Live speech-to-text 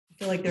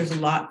like there's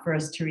a lot for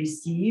us to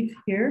receive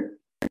here.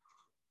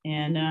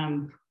 And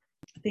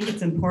I think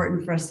it's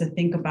important for us to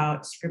think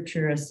about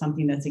scripture as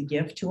something that's a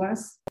gift to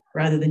us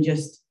rather than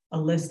just a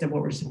list of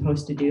what we're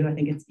supposed to do. I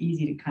think it's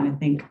easy to kind of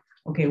think,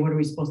 okay, what are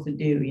we supposed to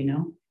do, you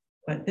know?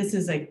 But this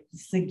is a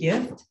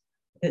gift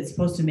that's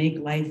supposed to make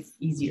life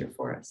easier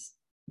for us,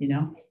 you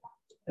know?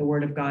 The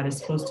word of God is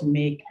supposed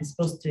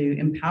to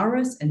empower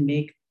us and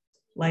make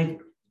life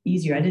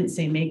easier. I didn't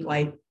say make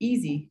life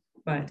easy,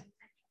 but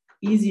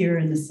easier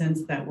in the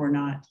sense that we're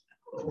not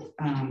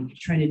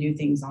trying to do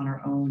things on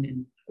our own,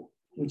 and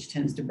which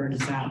tends to burn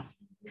us out.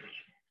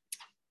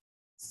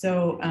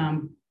 So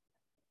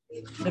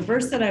the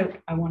verse that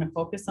I want to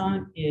focus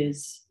on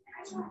is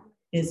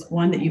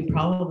one that you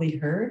probably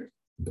heard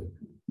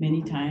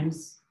many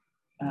times.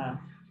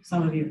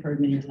 Some of you have heard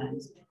many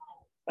times,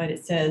 but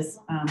it says,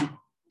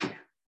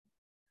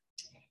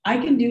 I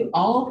can do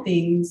all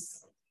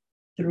things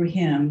through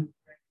him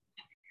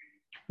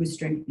who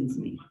strengthens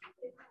me.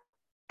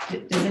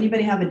 Does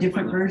anybody have a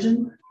different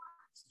version?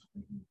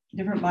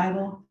 Different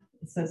Bible?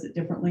 It says it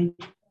differently.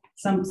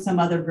 Some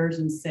other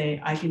versions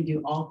say, I can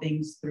do all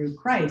things through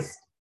Christ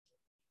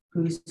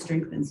who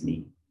strengthens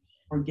me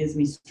or gives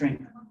me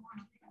strength.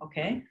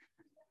 Okay?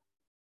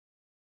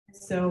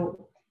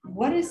 So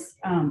what is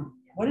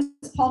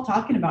Paul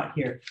talking about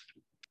here?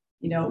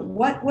 You know,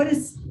 what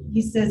is,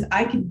 he says,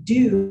 I can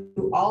do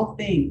all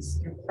things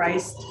through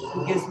Christ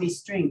who gives me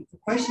strength. The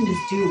question is,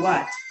 do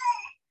what?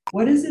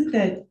 What is it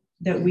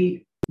that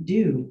we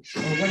do?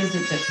 Or what is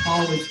it that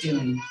Paul was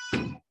doing?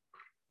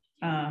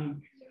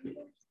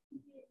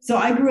 So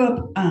I grew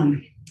up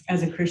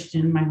as a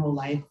Christian my whole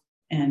life,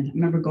 and I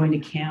remember going to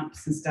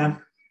camps and stuff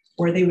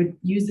where they would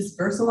use this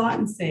verse a lot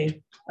and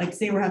say, like,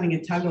 say we're having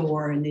a tug of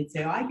war, and they'd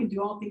say, oh, I can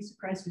do all things through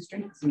Christ who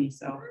strengthens me.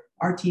 So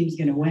our team's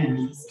going to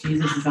win.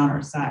 Jesus is on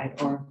our side.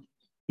 Or,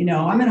 you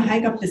know, I'm going to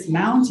hike up this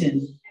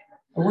mountain,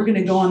 or we're going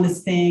to go on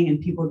this thing,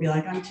 and people would be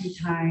like, I'm too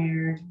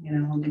tired, you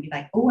know, and they'd be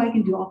like, oh, I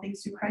can do all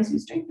things through Christ who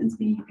strengthens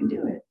me. You can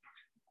do it.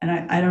 And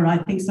I don't know.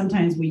 I think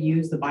sometimes we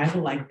use the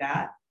Bible like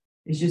that.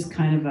 It's just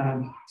kind of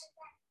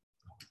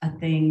a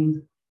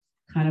thing,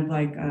 kind of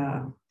like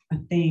a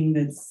thing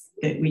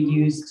that we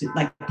use to,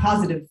 like,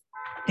 positive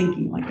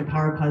thinking, like the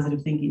power of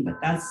positive thinking.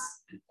 But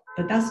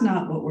that's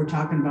not what we're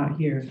talking about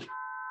here.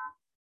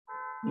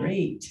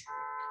 Great.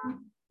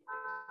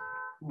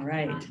 All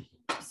right.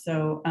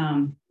 So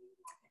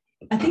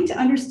I think to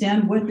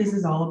understand what this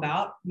is all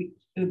about, it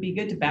would be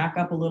good to back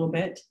up a little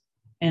bit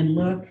and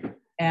look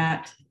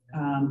at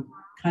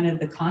kind of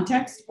the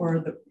context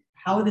or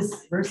how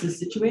this verse is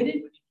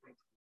situated.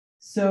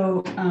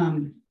 So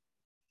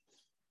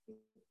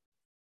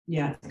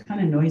yeah, it's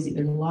kind of noisy.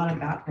 There's a lot of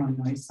background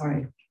noise,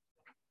 sorry.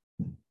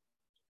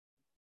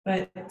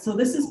 But so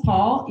this is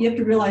Paul. You have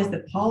to realize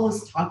that Paul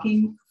is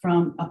talking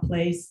from a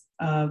place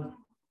of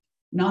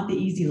not the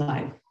easy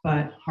life,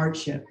 but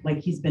hardship. Like,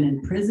 he's been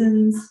in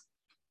prisons.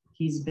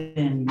 He's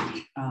been,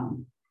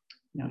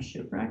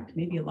 shipwrecked.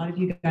 Maybe a lot of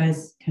you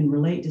guys can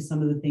relate to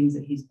some of the things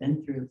that he's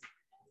been through.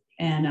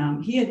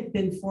 And he had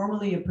been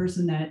formerly a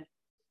person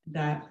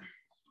that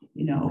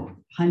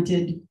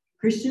hunted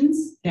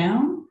Christians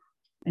down,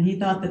 and he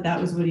thought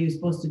that was what he was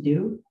supposed to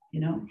do.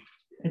 You know,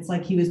 it's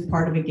like he was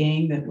part of a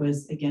gang that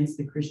was against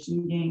the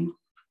Christian gang,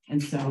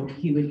 and so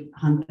he would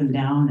hunt them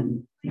down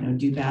and, you know,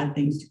 do bad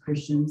things to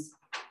Christians.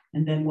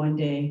 And then one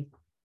day,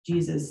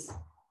 Jesus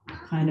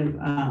kind of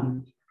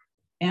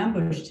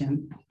ambushed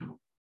him,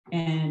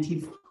 and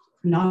he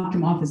knocked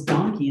him off his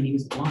donkey, and he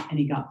was blind, and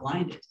he got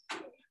blinded.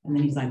 And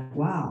then he's like,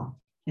 wow.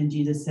 And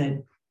Jesus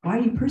said, why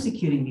are you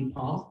persecuting me,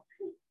 Paul?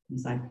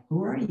 He's like,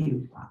 who are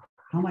you?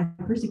 How am I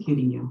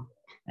persecuting you?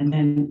 And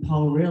then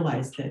Paul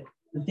realized that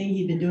the thing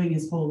he'd been doing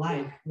his whole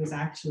life was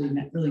actually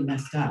really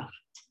messed up,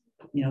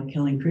 you know,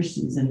 killing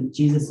Christians, and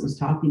Jesus was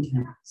talking to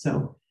him.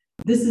 So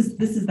this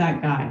is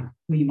that guy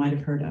who you might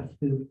have heard of,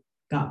 who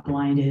got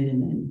blinded,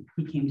 and then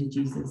he came to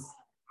Jesus.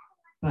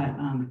 But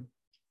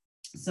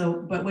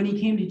when he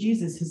came to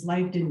Jesus, his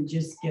life didn't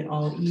just get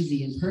all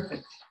easy and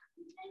perfect.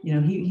 You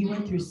know, he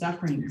went through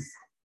sufferings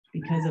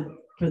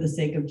for the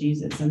sake of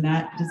Jesus. And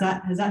has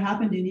that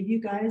happened to any of you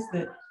guys,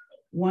 that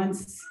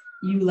once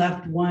you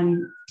left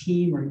one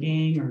team or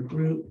gang or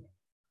group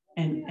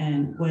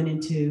and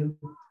went to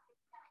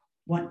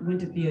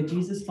be a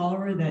Jesus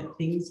follower, that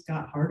things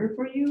got harder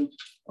for you?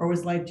 Or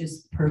was life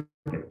just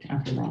perfect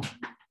after that?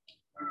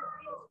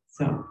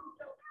 So,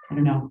 I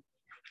don't know.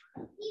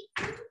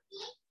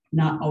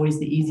 Not always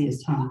the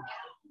easiest, huh?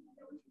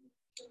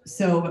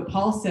 So, but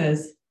Paul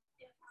says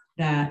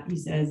that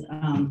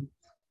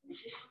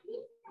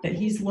that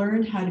he's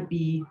learned how to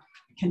be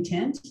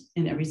content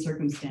in every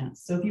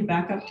circumstance. So if you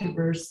back up to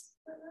verse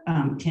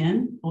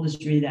 10, I'll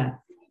just read that.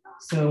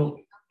 So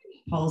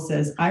Paul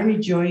says, I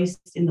rejoice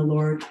in the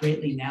Lord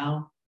greatly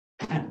now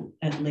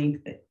at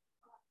length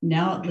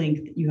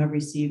you have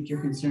received your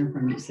concern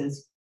from me. He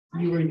says,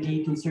 you were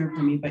indeed concerned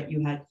for me, but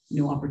you had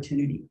no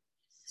opportunity.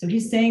 So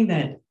he's saying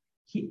that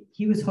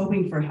he was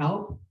hoping for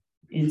help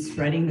in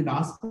spreading the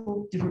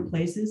gospel different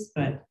places,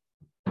 but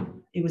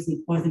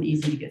it wasn't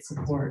easy to get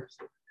support.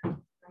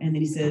 And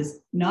then he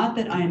says, not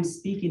that I am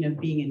speaking of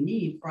being in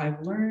need, for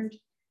I've learned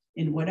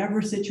in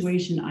whatever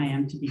situation I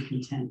am to be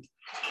content.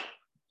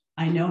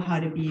 I know how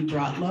to be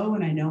brought low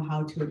and I know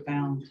how to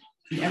abound.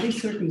 In every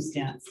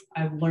circumstance,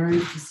 I've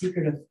learned the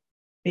secret of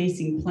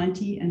facing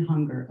plenty and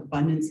hunger,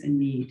 abundance and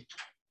need.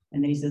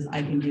 And then he says,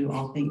 I can do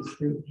all things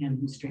through him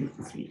who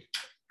strengthens me.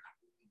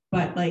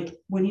 But like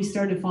when he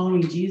started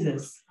following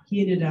Jesus,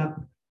 he ended up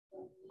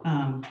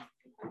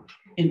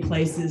in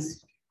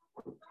places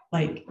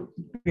like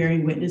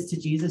bearing witness to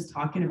Jesus,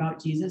 talking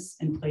about Jesus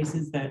in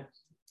places that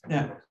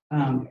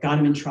got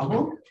him in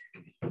trouble.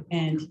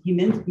 And he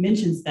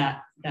mentions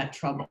that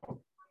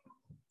trouble.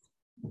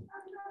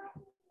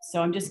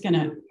 So I'm just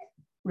gonna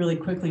really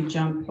quickly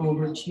jump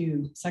over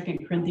to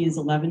 2 Corinthians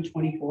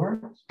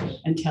 11:24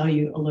 and tell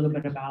you a little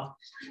bit about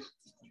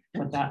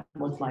what that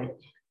looked like.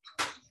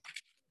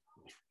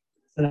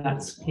 So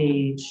that's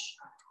page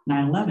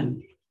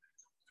 911.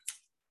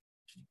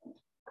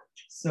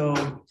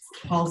 So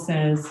Paul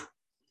says,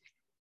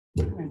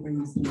 how do I bring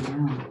this thing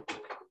down?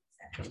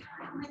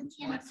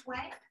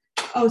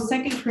 Oh,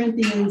 2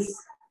 Corinthians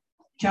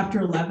chapter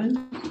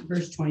 11,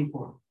 verse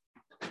 24.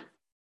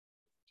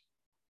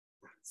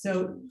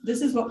 So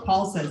this is what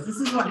Paul says. This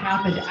is what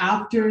happened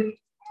after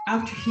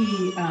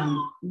he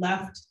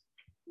left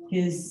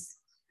his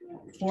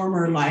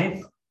former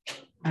life.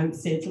 I would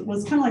say it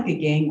was kind of like a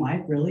gang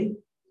life, really,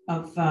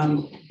 of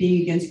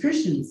being against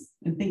Christians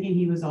and thinking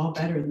he was all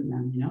better than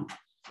them, you know.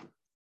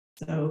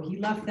 So he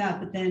left that,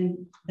 but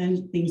then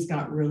things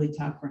got really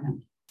tough for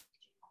him.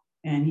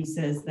 And he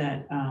says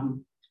that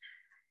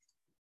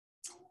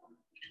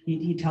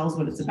he tells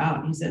what it's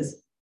about. He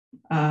says,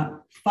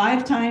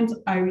 5 times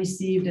I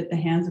received at the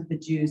hands of the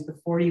Jews the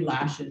 40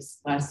 lashes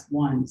less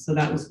 1. So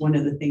that was one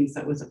of the things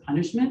that was a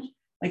punishment.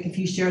 Like if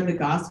he shared the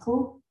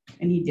gospel,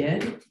 and he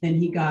did, then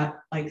he got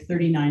like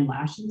 39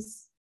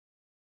 lashes,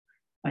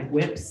 like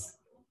whips.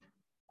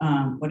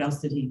 What else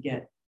did he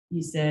get?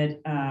 He said,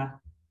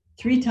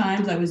 3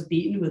 times I was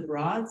beaten with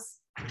rods.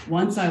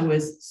 Once I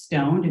was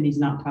stoned, and he's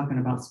not talking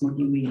about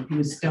smoking weed. He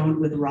was stoned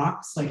with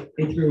rocks, like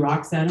they threw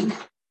rocks at him.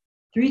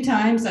 3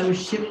 times I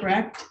was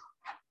shipwrecked.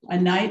 A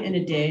night and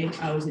a day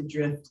I was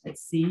adrift at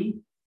sea,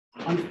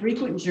 on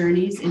frequent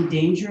journeys in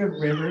danger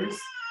of rivers,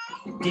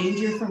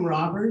 danger from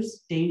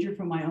robbers, danger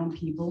from my own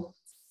people,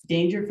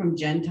 danger from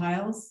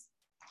Gentiles,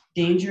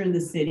 danger in the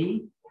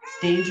city,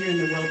 danger in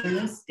the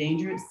wilderness,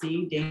 danger at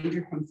sea,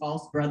 danger from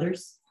false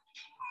brothers,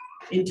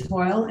 in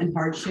toil and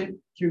hardship,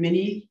 through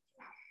many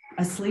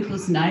a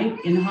sleepless night,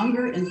 in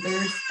hunger and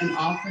thirst, and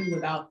often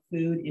without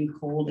food, in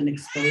cold and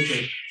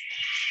exposure.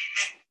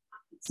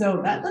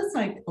 So that's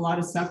like a lot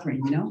of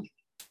suffering, you know?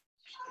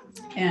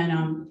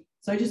 And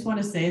so I just want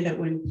to say that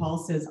when Paul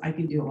says, I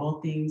can do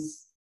all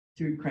things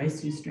through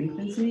Christ who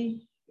strengthens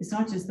me, it's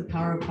not just the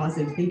power of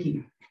positive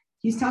thinking.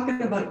 He's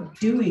talking about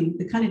doing,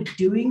 the kind of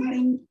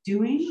doing,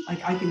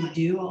 like I can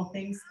do all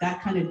things,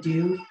 that kind of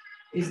do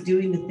is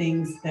doing the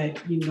things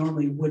that you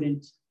normally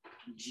wouldn't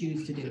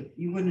choose to do.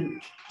 You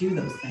wouldn't do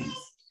those things.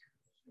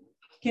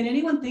 Can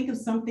anyone think of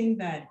something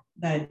that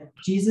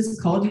Jesus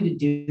called you to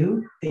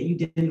do that you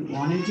didn't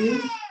want to do?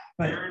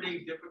 But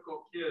parenting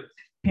difficult kids.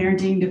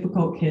 Parenting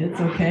difficult kids,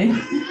 okay.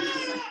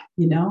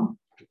 You know,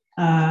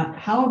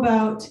 how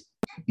about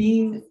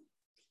being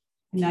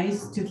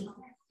nice to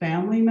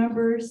family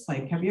members?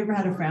 Like, have you ever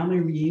had a family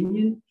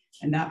reunion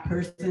and that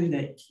person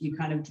that you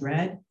kind of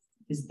dread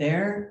is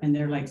there and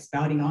they're like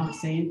spouting off,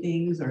 saying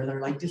things, or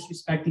they're like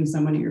disrespecting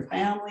someone in your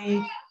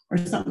family or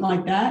something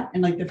like that?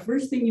 And like the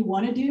first thing you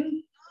want to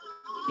do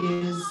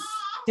is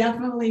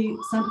definitely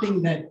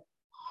something that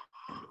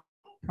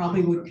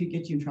probably could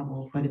get you in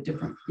trouble, but a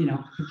different, you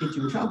know, could get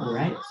you in trouble,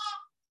 right?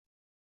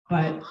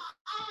 But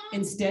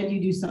instead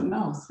you do something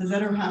else. Has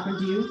that ever happened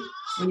to you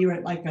when you're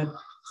at like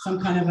some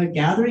kind of a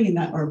gathering and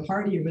that, or a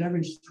party or whatever,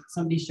 and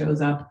somebody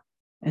shows up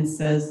and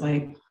says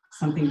like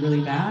something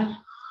really bad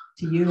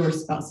to you or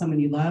about someone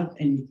you love,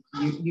 and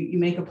you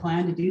make a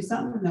plan to do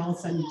something, and all of a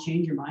sudden you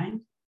change your mind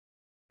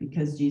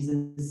because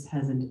Jesus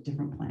has a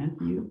different plan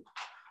for you?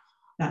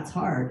 That's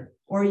hard.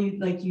 Or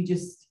you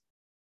just,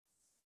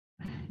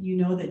 you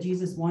know that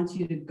Jesus wants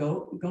you to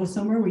go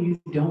somewhere where you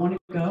don't want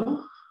to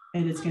go,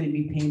 and it's going to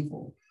be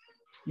painful,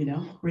 you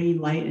know, bringing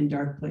light in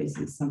dark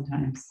places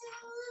sometimes.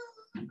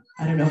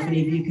 I don't know if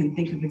any of you can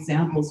think of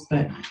examples,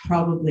 but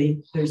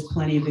probably there's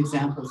plenty of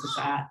examples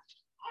of that,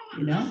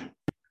 you know?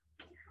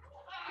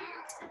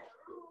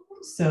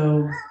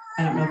 So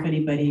I don't know if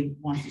anybody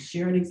wants to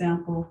share an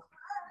example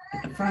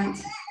at the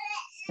front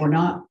or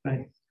not,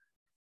 but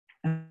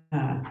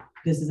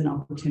this is an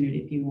opportunity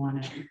if you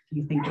want to, if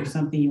you think there's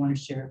something you want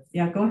to share.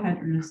 Yeah, go ahead,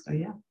 Ernesto.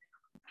 Yeah.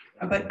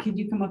 But could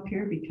you come up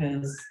here,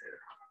 because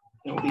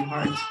it will be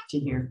hard to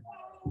hear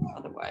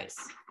otherwise.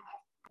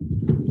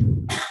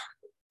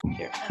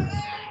 Here.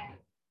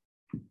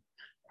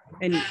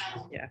 And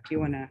yeah, if you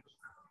want to,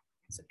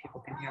 so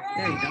people can hear.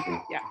 There you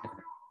go. Yeah.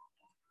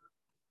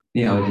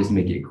 Yeah, I'll just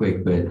make it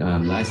quick. But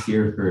last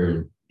year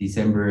for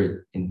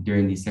December, and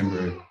during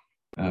December,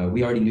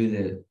 we already knew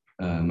that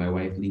my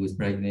wife Lee was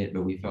pregnant,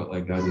 but we felt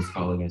like God was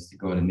calling us to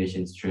go on a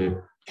missions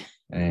trip.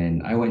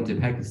 And I went to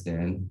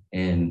Pakistan,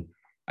 and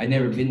I'd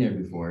never been there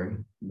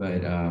before,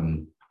 but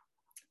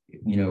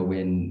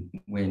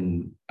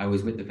when I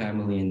was with the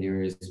family and there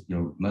was,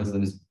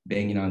 Muslims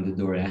banging on the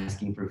door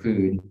asking for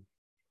food,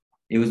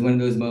 it was one of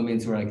those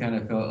moments where I kind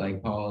of felt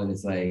like Paul, and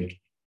it's like,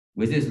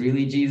 was this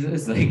really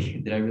Jesus? Like,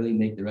 did I really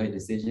make the right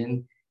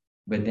decision?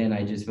 But then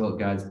I just felt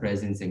God's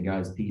presence and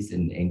God's peace,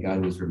 and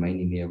God was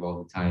reminding me of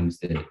all the times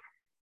that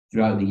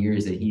throughout the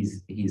years that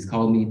he's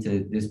called me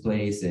to this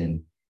place,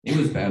 and it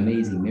was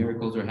amazing.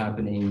 Miracles were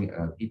happening.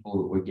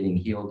 People were getting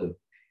healed of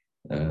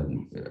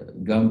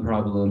gum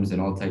problems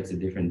and all types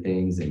of different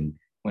things. And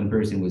one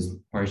person was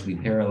partially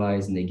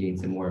paralyzed, and they gained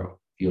some more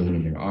feeling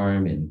in their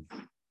arm.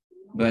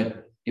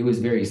 But it was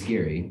very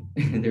scary.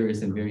 There were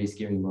some very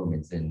scary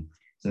moments, and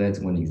so that's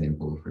one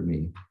example for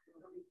me.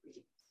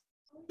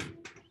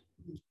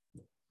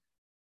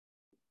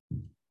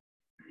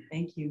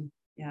 Thank you.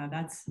 Yeah,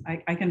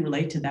 I can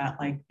relate to that,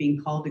 like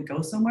being called to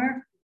go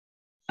somewhere.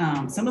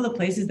 Some of the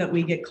places that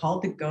we get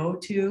called to go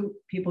to,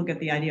 people get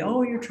the idea,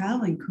 oh, you're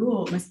traveling,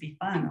 cool, it must be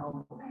fun.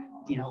 Oh,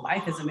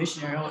 life as a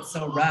missionary, oh, it's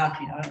so rough,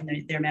 and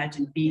they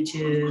imagine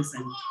beaches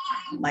and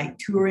like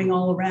touring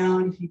all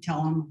around. If you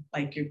tell them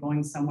like you're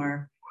going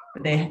somewhere,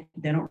 but they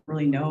don't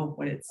really know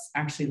what it's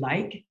actually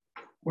like.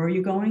 Where are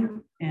you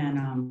going? And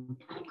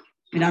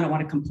I don't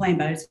want to complain,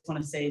 but I just want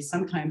to say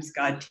sometimes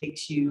God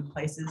takes you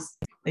places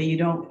that you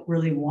don't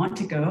really want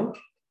to go,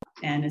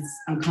 and it's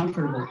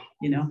uncomfortable.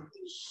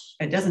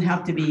 It doesn't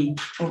have to be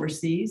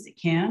overseas. It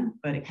can,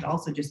 but it could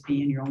also just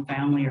be in your own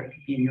family, or it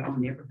could be in your own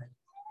neighborhood.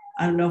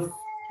 I don't know if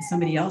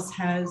somebody else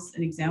has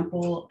an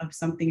example of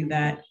something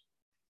that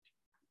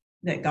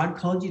God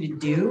called you to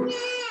do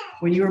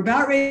when you were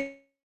about ready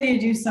to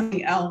do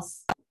something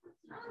else,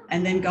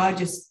 and then God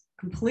just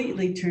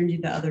completely turned you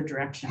the other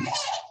direction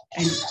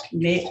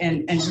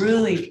and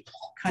really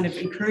kind of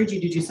encouraged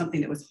you to do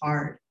something that was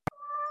hard,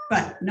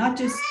 but not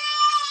just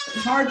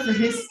hard for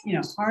his,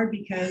 hard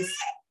because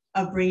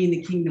of bringing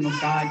the kingdom of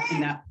God in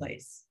that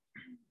place,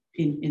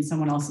 in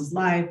someone else's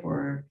life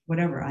or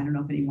whatever. I don't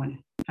know if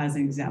anyone has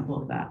an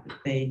example of that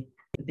they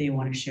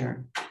want to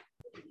share.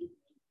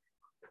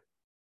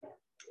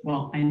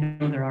 Well, I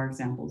know there are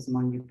examples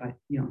among you, but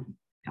you don't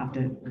have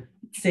to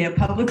say it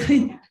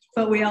publicly,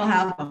 but we all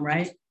have them,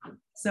 right?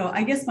 So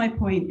I guess my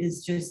point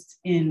is just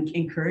in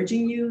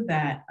encouraging you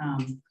that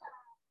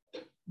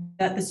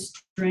the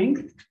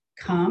strength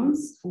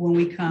comes when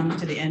we come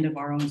to the end of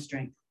our own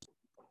strength.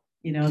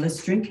 The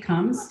strength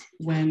comes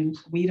when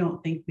we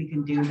don't think we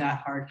can do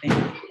that hard thing.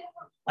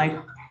 Like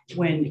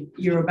when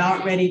you're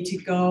about ready to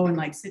go and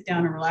like sit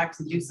down and relax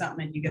and do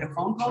something, and you get a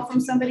phone call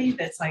from somebody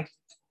that's like,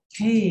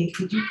 hey,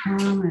 could you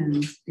come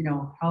and,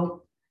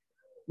 help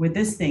with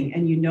this thing?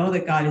 And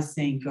that God is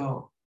saying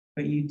go,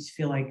 but you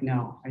feel like,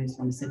 no, I just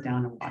want to sit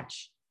down and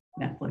watch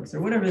Netflix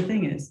or whatever the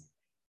thing is.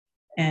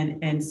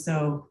 And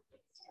so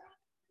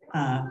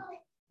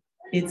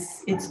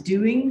it's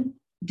doing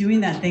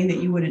that thing that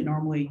you wouldn't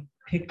normally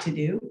pick to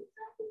do,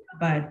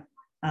 but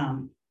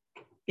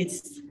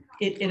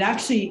it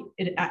actually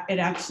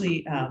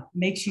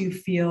makes you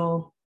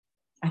feel,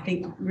 I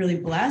think, really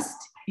blessed,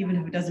 even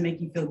if it doesn't make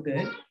you feel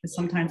good. Because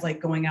sometimes like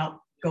going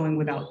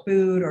without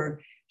food or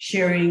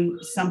sharing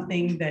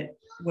something that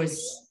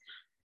was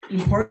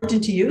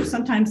important to you,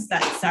 sometimes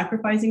that's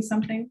sacrificing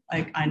something.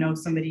 Like I know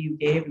somebody who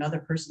gave another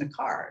person a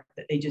car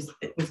that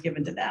it was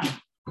given to them.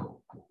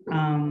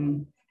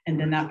 And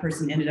then that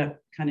person ended up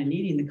kind of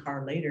needing the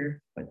car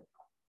later, but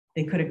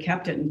they could have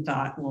kept it and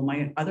thought, well,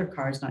 my other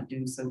car is not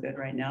doing so good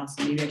right now,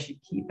 so maybe I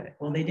should keep it.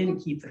 Well, they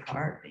didn't keep the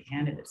car. They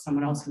handed it to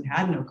someone else who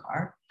had no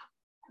car.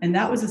 And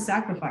that was a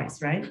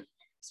sacrifice, right?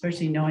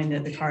 Especially knowing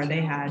that the car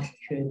they had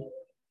could,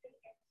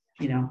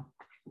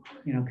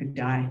 could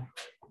die.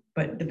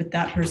 But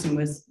that person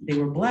they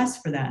were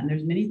blessed for that. And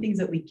there's many things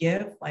that we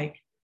give, like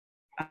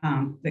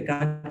that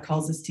God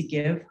calls us to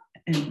give.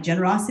 And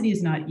generosity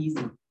is not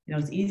easy.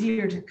 It's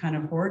easier to kind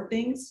of hoard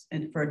things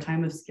and for a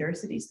time of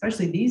scarcity,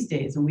 especially these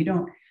days when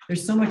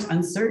there's so much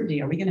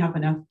uncertainty. Are we going to have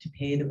enough to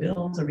pay the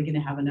bills? Are we going to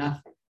have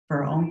enough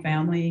for our own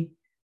family,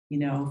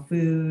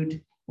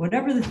 food,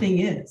 whatever the thing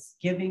is?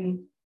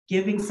 Giving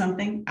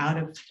something out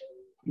of,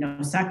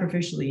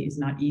 sacrificially is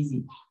not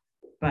easy,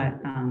 but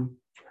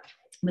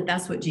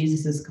that's what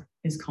Jesus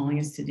is calling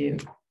us to do.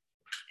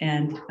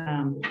 And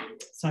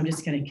so I'm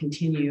just going to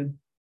continue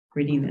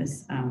reading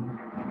this.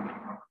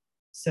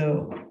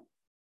 So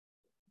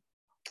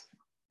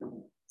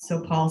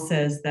Paul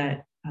says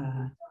that,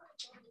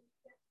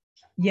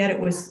 yet it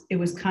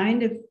was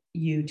kind of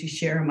you to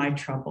share my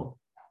trouble.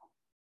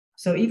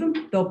 So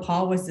even though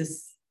Paul was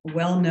this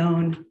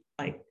well-known,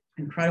 like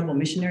incredible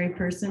missionary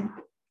person,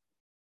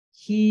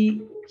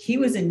 he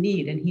was in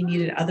need, and he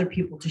needed other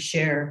people to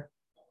share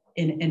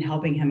in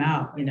helping him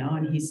out,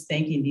 and he's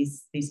thanking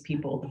these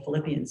people, the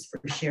Philippians,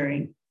 for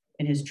sharing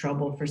in his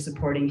trouble, for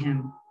supporting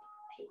him.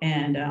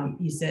 And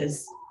he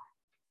says,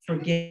 for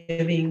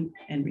giving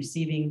and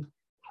receiving.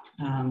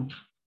 And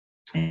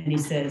he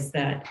says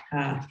that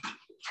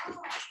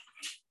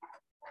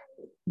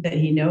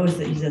he knows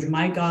that, he says,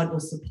 my God will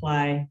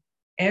supply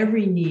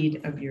every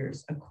need of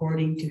yours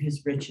according to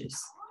his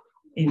riches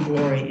in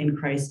glory in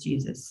Christ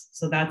Jesus.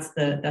 So that's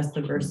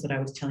the verse that I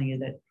was telling you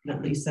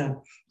that Lisa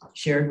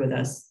shared with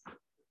us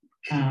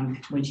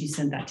when she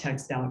sent that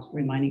text out,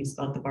 reminding us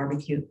about the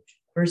barbecue.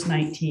 Verse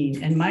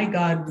 19, and my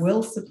God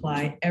will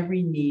supply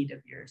every need of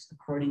yours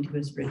according to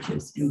his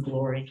riches in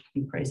glory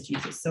in Christ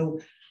Jesus. So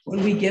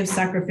when we give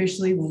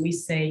sacrificially, when we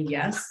say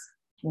yes,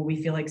 when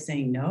we feel like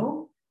saying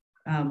no,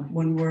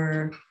 when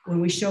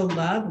we show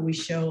love, we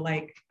show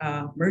like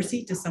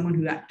mercy to someone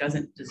who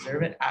doesn't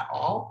deserve it at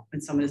all,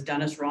 when someone has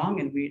done us wrong,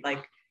 and we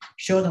like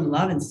show them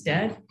love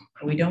instead,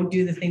 and we don't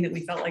do the thing that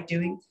we felt like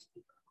doing,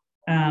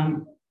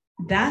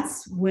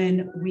 that's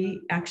when we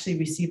actually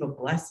receive a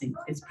blessing.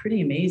 It's pretty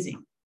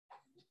amazing.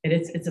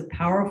 It's a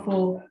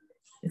powerful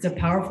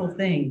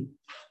thing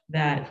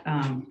that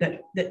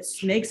that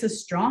makes us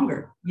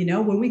stronger. You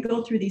know, when we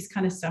go through these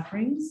kind of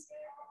sufferings,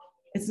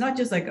 it's not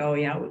just like, oh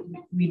yeah,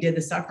 we did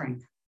the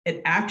suffering.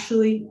 It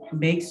actually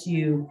makes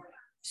you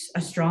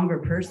a stronger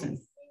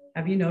person.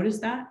 Have you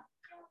noticed that?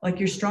 Like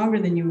you're stronger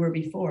than you were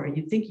before.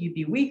 You'd think you'd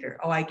be weaker.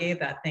 Oh, I gave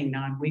that thing,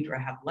 now I'm weaker, I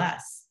have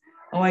less.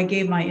 Oh, I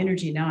gave my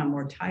energy, now I'm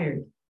more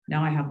tired,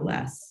 now I have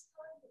less.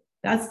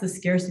 That's the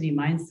scarcity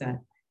mindset.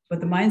 But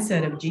the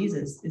mindset of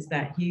Jesus is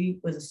that he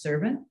was a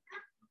servant.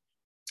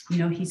 You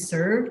know, he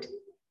served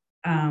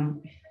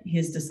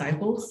his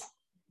disciples,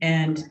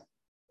 and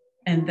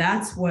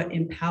that's what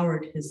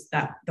empowered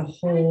the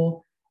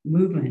whole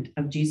movement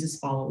of Jesus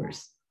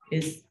followers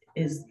is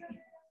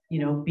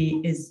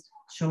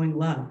showing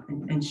love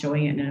and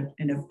showing it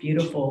in a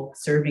beautiful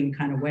serving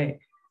kind of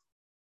way.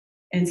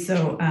 And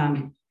so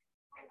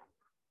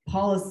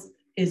Paul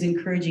is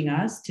encouraging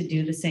us to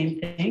do the same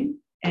thing.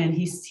 And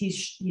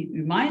he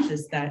reminds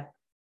us that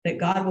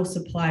God will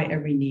supply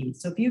every need.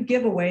 So if you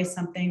give away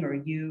something, or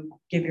you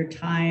give your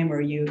time, or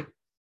you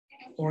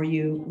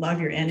love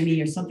your enemy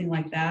or something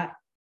like that,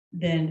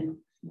 then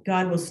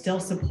God will still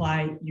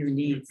supply your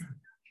needs,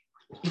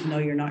 even though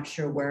you're not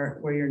sure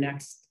where your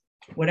next,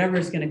 whatever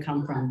is going to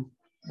come from.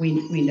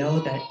 We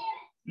know that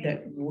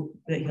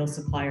he'll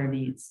supply our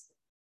needs.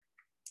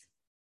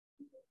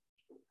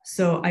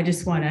 So I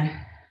just want to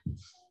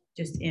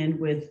end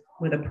with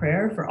a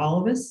prayer for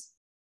all of us.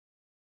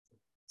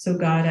 So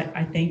God,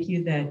 I thank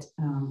you that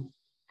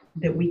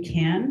we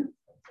can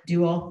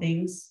do all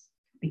things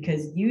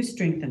because you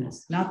strengthen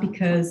us, not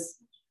because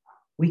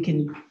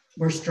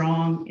we're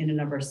strong in and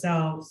of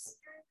ourselves,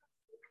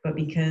 but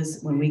because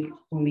when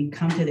we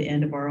come to the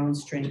end of our own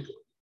strength,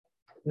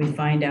 we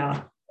find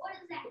out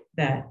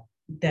that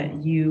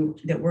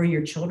we're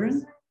your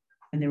children,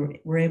 and that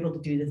we're able to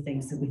do the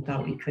things that we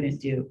thought we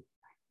couldn't do.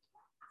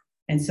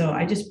 And so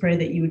I just pray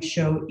that you would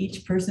show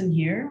each person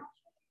here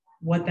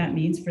what that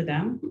means for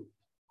them,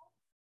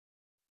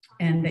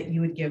 and that you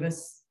would give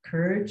us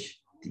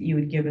courage, that you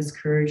would give us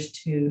courage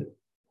to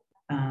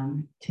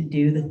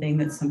do the thing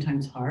that's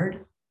sometimes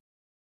hard,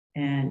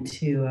 and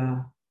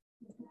to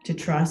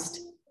trust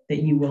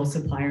that you will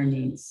supply our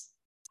needs.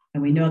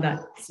 And we know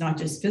that it's not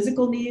just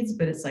physical needs,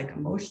 but it's like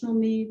emotional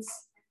needs,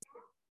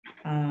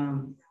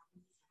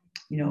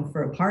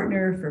 for a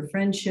partner, for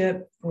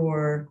friendship,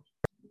 for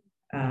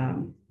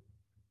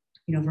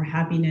for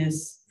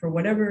happiness, for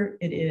whatever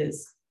it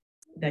is,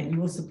 that you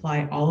will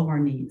supply all of our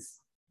needs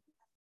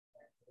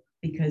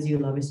because you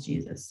love us,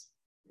 Jesus.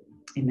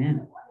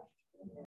 Amen.